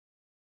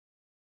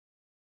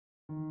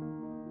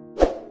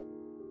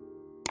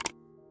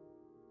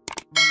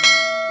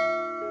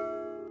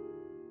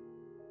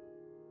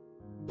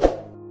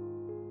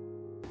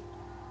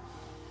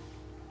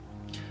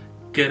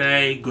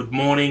G'day, good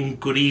morning,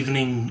 good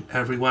evening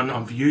everyone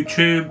of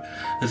YouTube.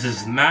 This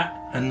is Matt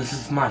and this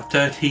is my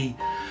 37th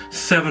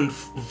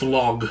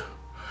vlog.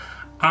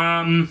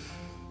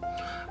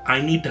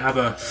 I need to have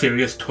a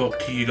serious talk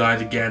to you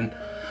guys again.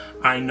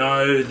 I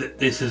know that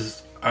this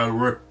is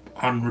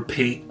on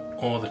repeat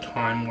all the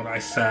time what I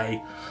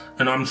say,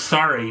 and I'm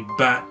sorry,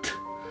 but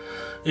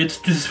it's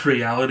just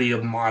reality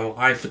of my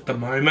life at the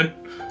moment.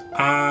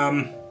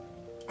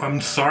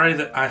 I'm sorry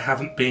that I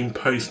haven't been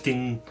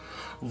posting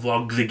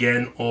vlogs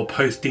again or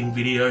posting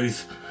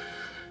videos.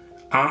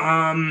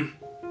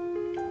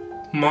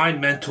 My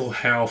mental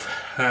health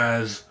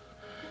has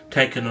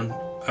taken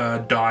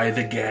a dive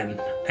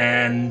again,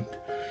 and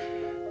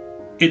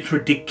it's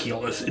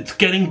ridiculous. It's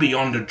getting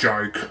beyond a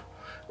joke.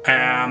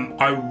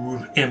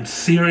 I am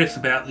serious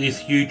about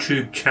this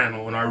YouTube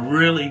channel and I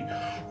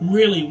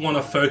really want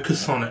to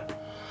focus on it.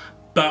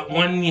 But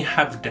when you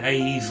have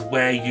days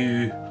where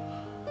you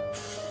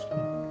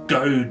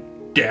go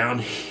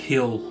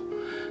downhill,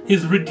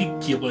 is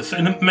ridiculous,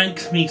 and it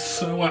makes me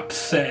so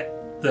upset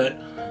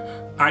that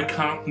I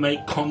can't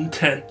make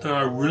content that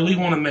I really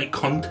want to make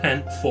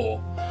content for.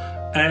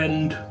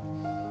 And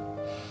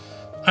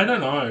I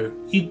don't know,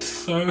 it's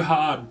so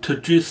hard to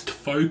just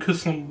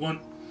focus on what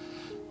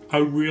I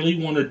really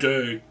want to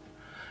do.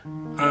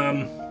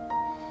 I'm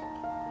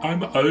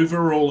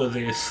over all of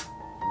this.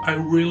 I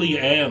really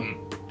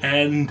am.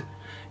 And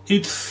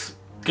it's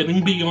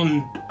getting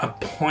beyond a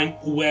point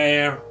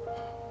where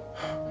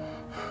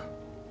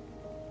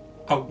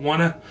I want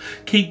to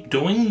keep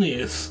doing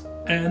this,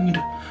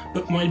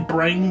 but my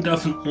brain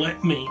doesn't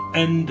let me,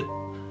 and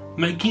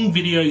making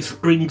videos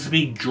brings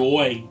me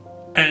joy,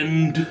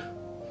 and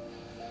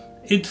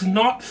it's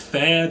not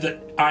fair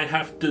that I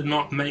have to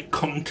not make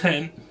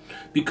content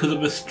because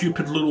of a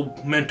stupid little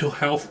mental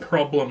health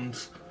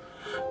problems,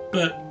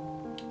 but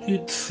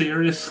it's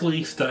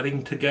seriously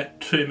starting to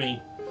get to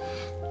me,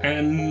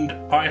 and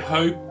I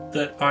hope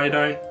that I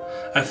don't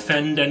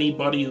offend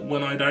anybody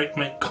when I don't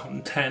make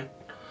content.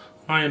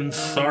 I am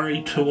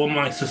sorry to all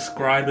my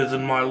subscribers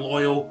and my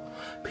loyal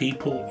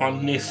people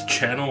on this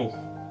channel.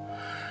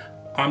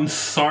 I'm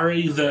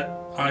sorry that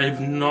I've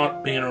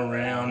not been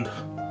around.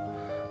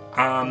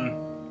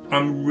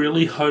 I'm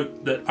really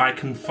hope that I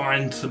can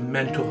find some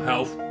mental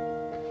health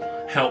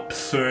help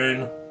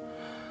soon.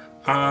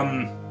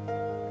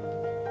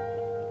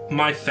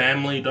 My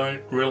family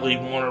don't really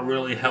want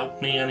to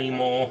help me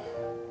anymore.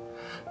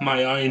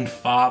 My own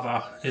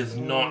father is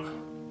not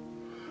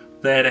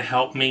there to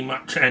help me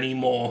much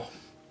anymore.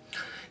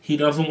 He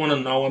doesn't want to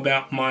know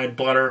about my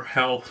blood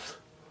health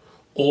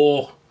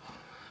or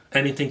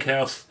anything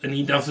else, and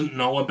he doesn't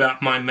know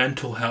about my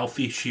mental health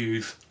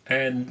issues,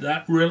 and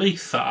that really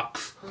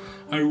sucks.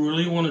 I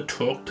really want to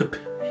talk to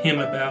him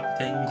about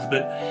things,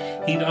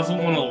 but he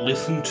doesn't want to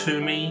listen to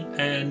me,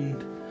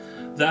 and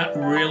that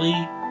really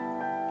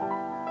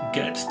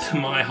gets to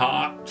my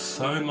heart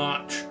so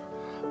much.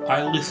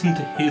 I listen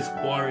to his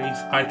worries,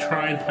 I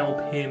try and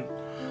help him,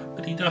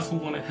 but he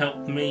doesn't want to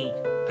help me,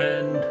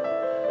 and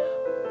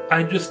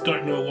I just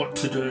don't know what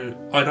to do.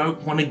 I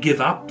don't want to give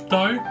up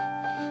though.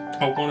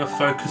 I want to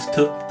focus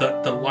to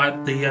the light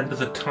at the end of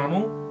the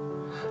tunnel,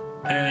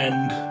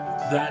 and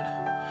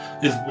that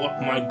is what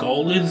my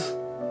goal is,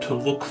 to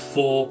look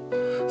for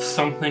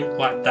something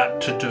like that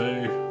to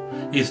do,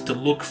 is to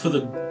look for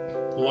the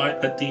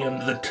light at the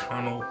end of the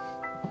tunnel.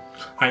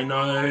 I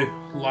know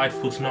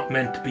life was not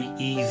meant to be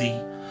easy,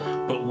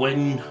 but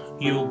when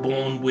you're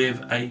born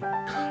with a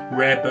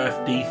rare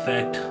birth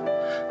defect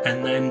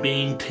and then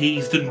being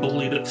teased and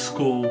bullied at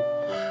school,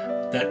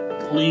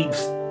 that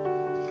leaves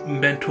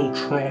mental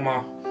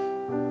trauma,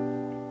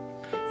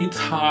 it's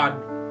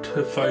hard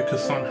to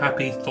focus on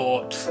happy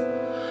thoughts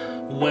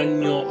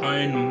when your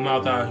own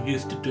mother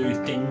used to do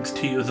things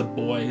to you as a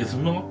boy is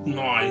not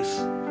nice.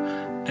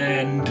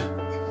 And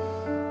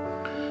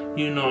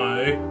you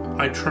know,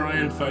 I try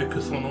and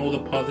focus on all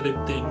the positive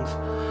things,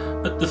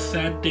 but the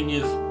sad thing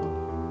is,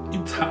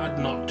 it's hard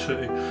not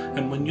to.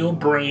 And when your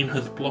brain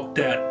has blocked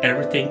out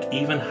everything,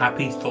 even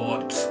happy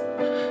thoughts,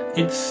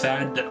 it's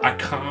sad that I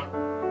can't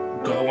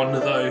go onto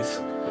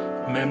those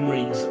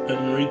memories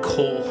and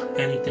recall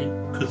anything,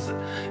 because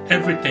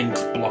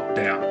everything's blocked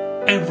out.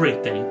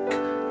 Everything.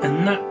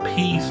 And that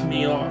pees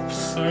me off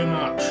so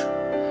much,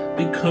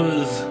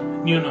 because,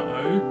 you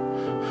know,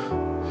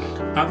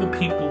 other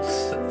people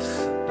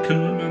can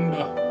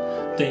remember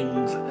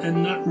things,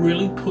 and that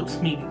really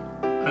puts me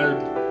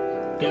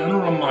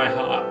downer on my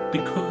heart,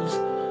 because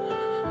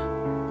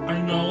I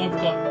know I've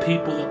got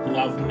people that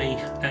love me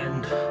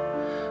and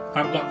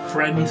I've got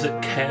friends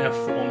that care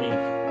for me,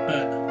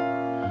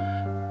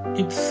 but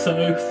it's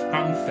so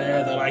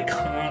unfair that I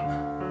can't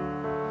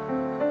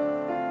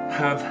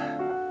have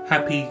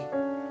happy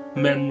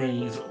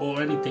memories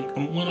or anything,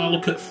 and when I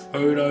look at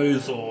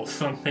photos or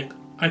something,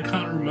 I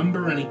can't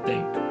remember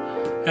anything,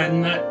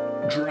 and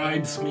that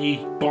drives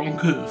me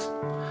bonkers,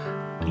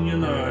 you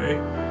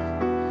know.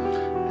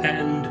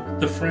 And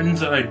the friends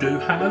that I do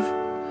have,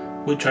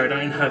 which I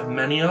don't have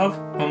many of,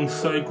 I'm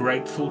so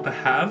grateful to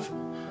have,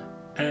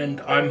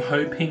 and I'm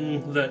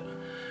hoping that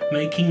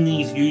making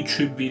these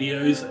YouTube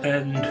videos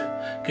and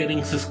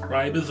getting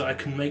subscribers, I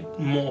can make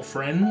more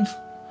friends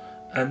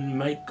and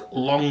make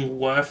long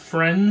worth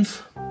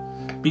friends,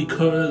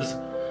 because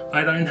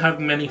I don't have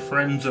many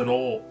friends at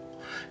all,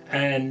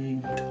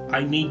 and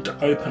I need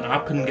to open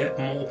up and get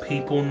more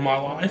people in my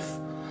life,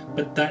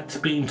 but that's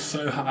been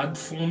so hard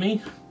for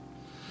me.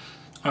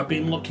 I've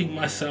been locking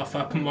myself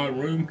up in my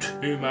room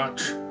too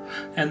much,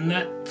 and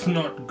that's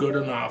not good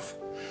enough.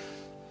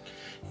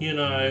 You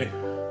know,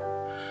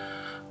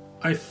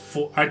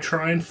 I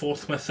try and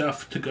force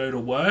myself to go to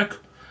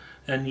work,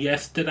 and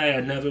yesterday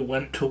I never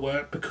went to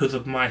work because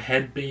of my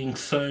head being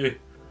so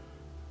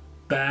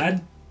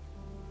bad.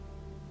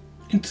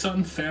 It's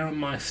unfair on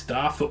my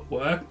staff at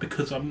work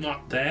because I'm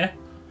not there.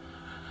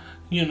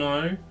 You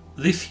know,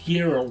 this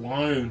year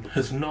alone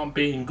has not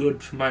been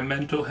good for my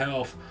mental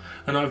health,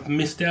 and I've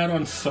missed out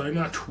on so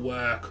much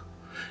work.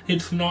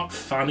 It's not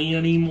funny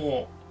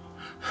anymore.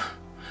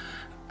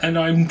 And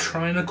I'm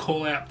trying to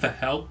call out for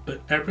help,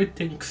 but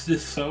everything's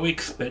just so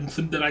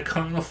expensive that I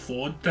can't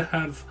afford to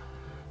have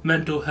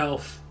mental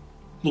health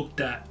looked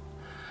at.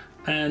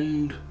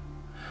 And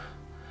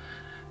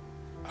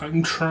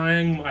I'm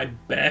trying my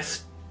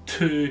best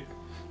to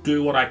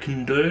do what I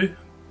can do,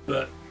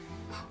 but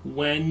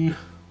when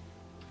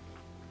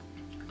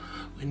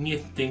you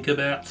think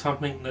about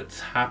something that's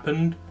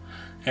happened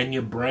and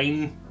your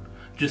brain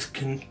just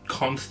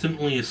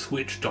constantly is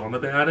switched on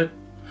about it,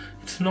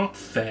 it's not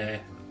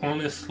fair,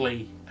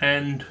 honestly.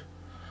 And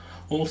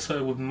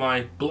also with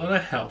my bladder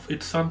health,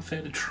 it's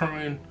unfair to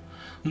try and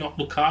not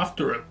look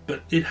after it,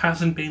 but it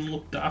hasn't been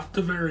looked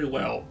after very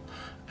well,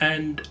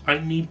 and I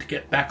need to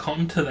get back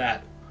onto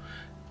that.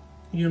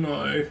 You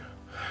know,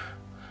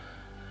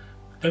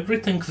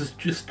 everything's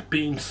just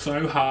been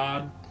so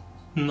hard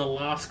in the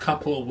last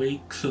couple of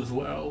weeks as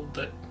well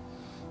that,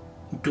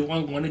 do I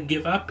want to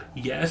give up?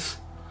 Yes.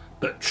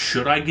 But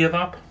should I give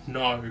up?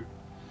 No.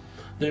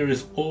 There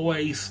is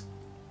always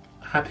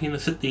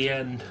happiness at the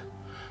end.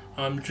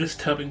 I'm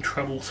just having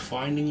troubles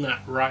finding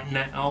that right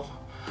now.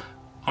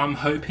 I'm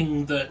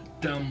hoping that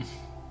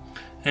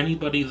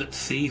anybody that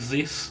sees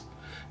this,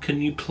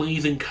 can you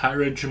please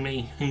encourage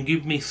me and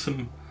give me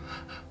some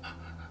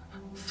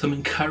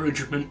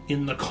encouragement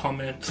in the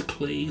comments,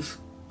 please.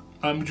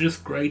 I'm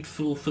just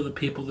grateful for the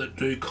people that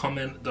do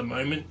comment at the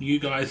moment. You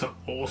guys are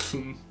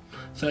awesome.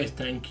 So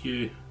thank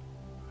you.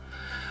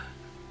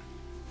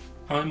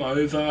 I'm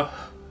over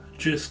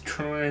just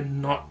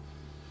trying not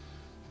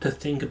to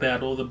think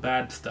about all the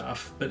bad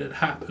stuff, but it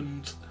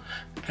happens,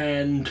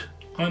 and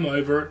I'm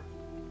over it.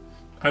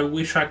 I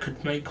wish I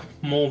could make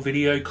more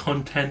video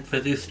content for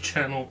this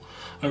channel.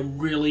 I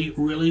really,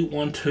 really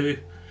want to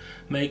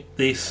make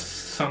this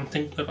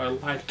something that I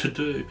like to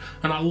do,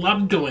 and I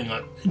love doing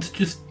it. It's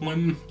just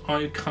when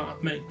I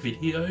can't make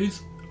videos,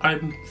 I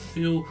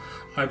feel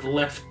I've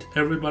left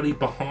everybody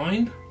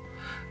behind,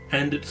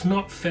 and it's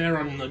not fair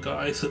on the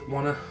guys that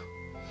want to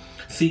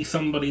see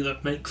somebody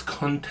that makes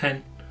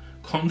content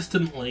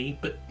constantly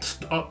but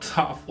stops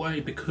halfway,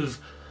 because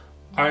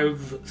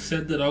I've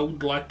said that I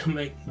would like to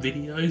make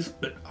videos,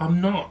 but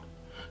I'm not,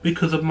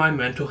 because of my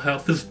mental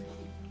health is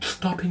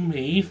stopping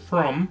me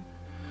from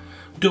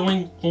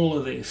doing all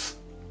of this.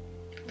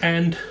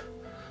 And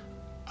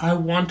I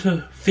want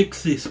to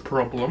fix this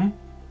problem,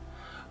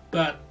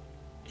 but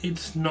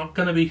it's not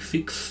going to be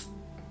fixed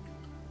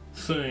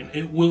soon.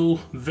 It will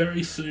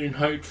very soon,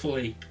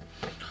 hopefully.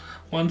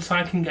 Once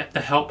I can get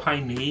the help I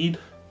need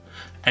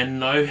and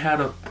know how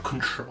to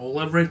control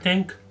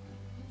everything,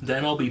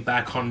 then I'll be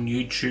back on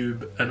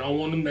YouTube, and I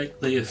want to make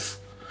this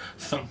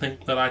something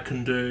that I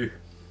can do.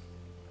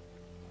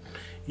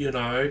 You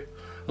know,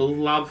 I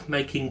love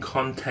making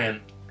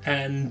content,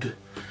 and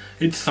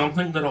it's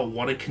something that I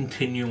want to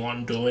continue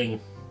on doing.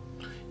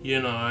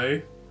 You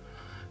know,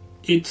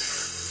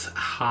 it's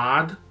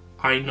hard,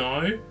 I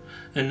know,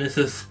 and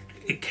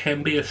it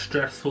can be a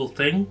stressful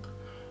thing,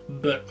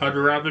 but I'd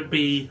rather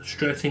be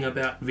stressing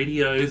about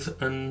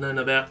videos and then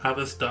about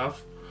other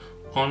stuff,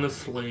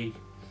 honestly.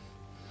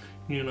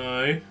 You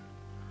know,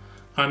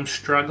 I'm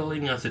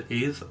struggling as it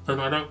is, and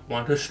I don't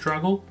want to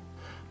struggle,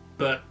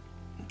 but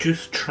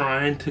just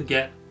trying to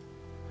get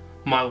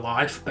my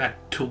life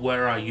back to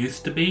where I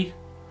used to be,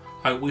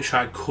 I wish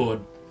I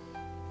could.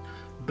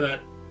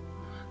 But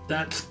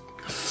that's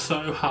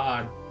so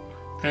hard,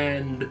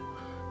 and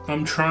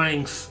I'm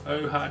trying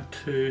so hard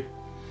to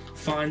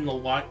find the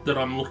light that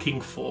I'm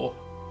looking for.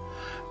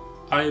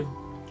 I'm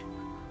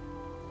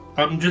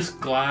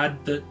just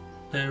glad that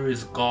there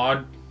is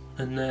God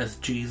and there's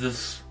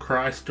Jesus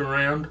Christ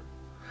around.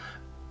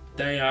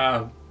 They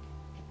are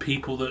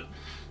people that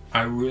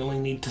I really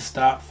need to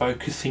start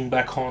focusing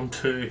back on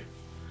too.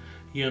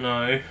 You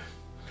know,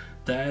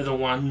 they're the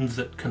ones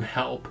that can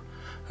help,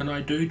 and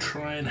I do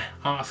try and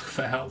ask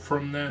for help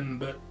from them,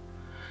 but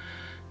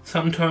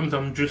sometimes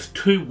I'm just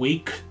too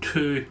weak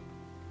to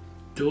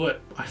do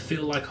it. I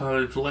feel like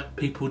I've let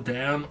people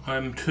down.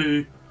 I'm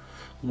too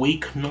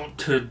weak not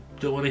to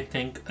do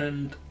anything,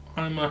 and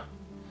I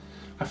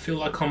feel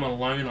like I'm a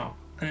loner,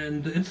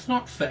 and it's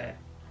not fair.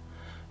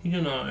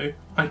 You know,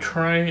 I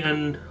try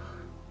and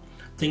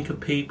think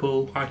of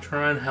people, I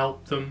try and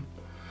help them,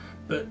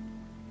 but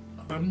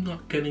I'm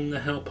not getting the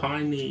help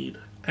I need,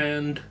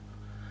 and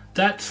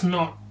that's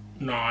not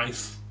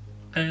nice.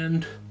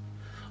 And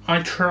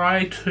I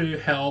try to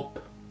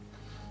help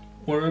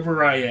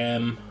wherever I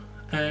am,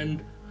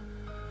 and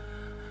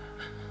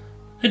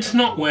it's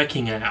not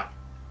working out.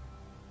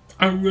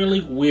 I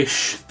really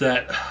wish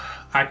that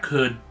I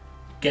could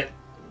get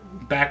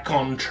back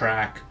on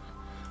track.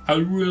 I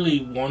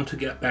really want to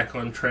get back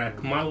on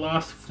track. My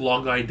last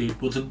vlog I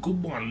did was a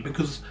good one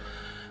because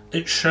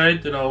it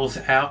showed that I was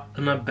out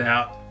and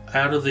about,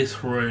 out of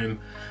this room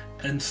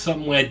and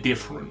somewhere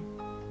different.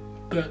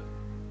 But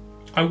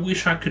I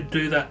wish I could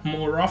do that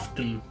more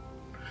often,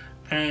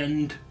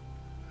 and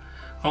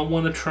I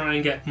want to try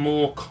and get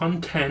more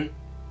content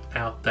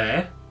out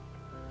there,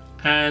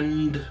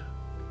 and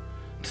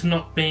it's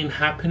not been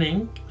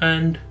happening,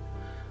 and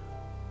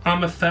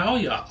I'm a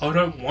failure. I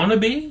don't want to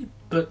be,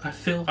 but I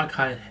feel like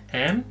I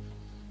am,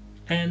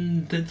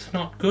 and it's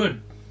not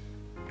good.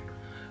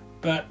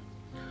 But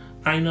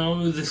I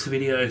know this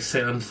video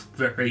sounds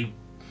very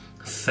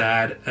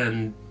sad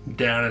and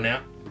down and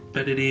out,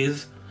 but it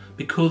is,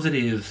 because it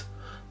is.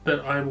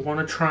 But I want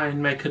to try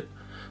and make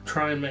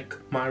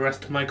my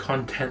rest of my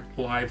content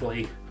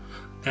lively,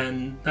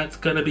 and that's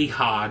going to be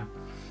hard.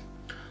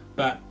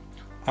 But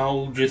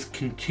I'll just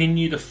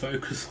continue to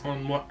focus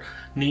on what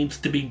needs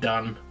to be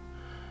done.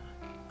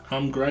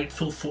 I'm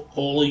grateful for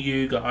all of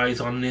you guys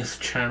on this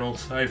channel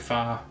so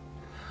far.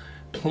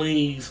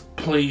 Please,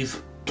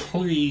 please,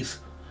 please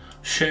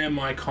share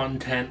my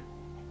content.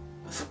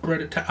 Spread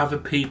it to other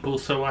people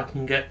so I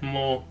can get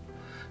more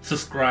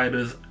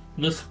subscribers.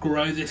 Let's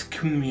grow this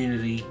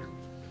community.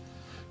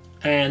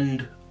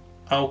 And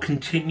I'll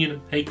continue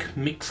to make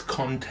mixed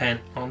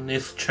content on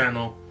this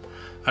channel.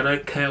 I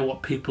don't care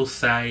what people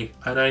say.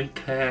 I don't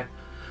care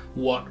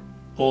what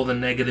all the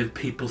negative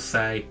people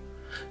say.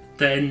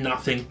 They're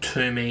nothing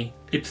to me.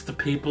 It's the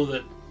people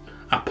that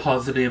are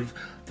positive,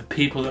 the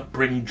people that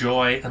bring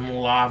joy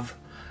and love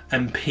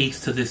and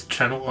peace to this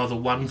channel are the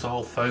ones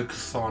I'll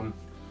focus on.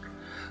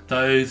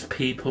 Those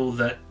people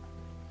that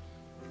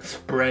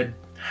spread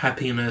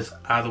happiness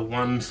are the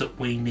ones that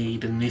we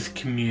need in this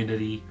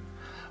community.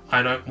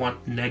 I don't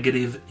want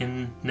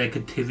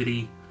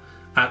negativity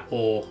at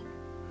all.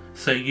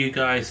 So you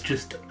guys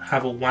just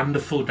have a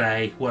wonderful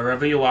day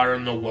wherever you are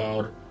in the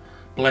world.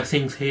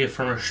 Blessings here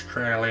from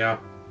Australia.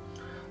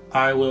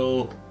 I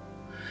will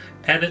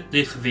edit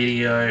this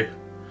video,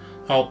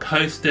 I'll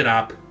post it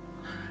up,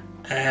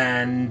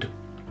 and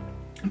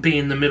be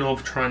in the middle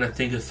of trying to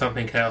think of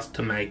something else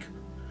to make.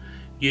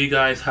 You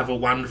guys have a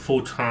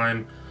wonderful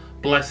time.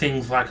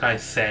 Blessings, like I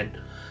said.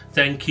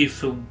 Thank you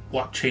for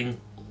watching.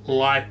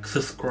 Like,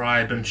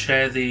 subscribe, and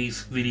share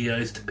these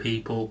videos to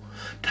people.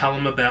 Tell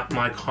them about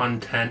my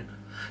content.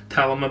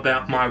 Tell them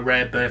about my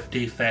rare birth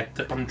defect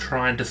that I'm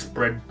trying to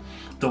spread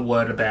the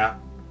word about.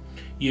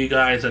 You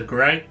guys are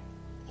great.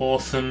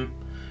 Awesome.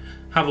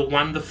 Have a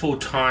wonderful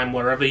time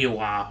wherever you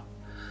are.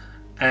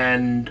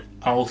 And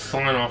I'll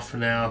sign off for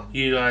now.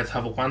 You guys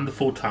have a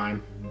wonderful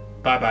time.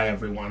 Bye bye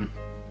everyone.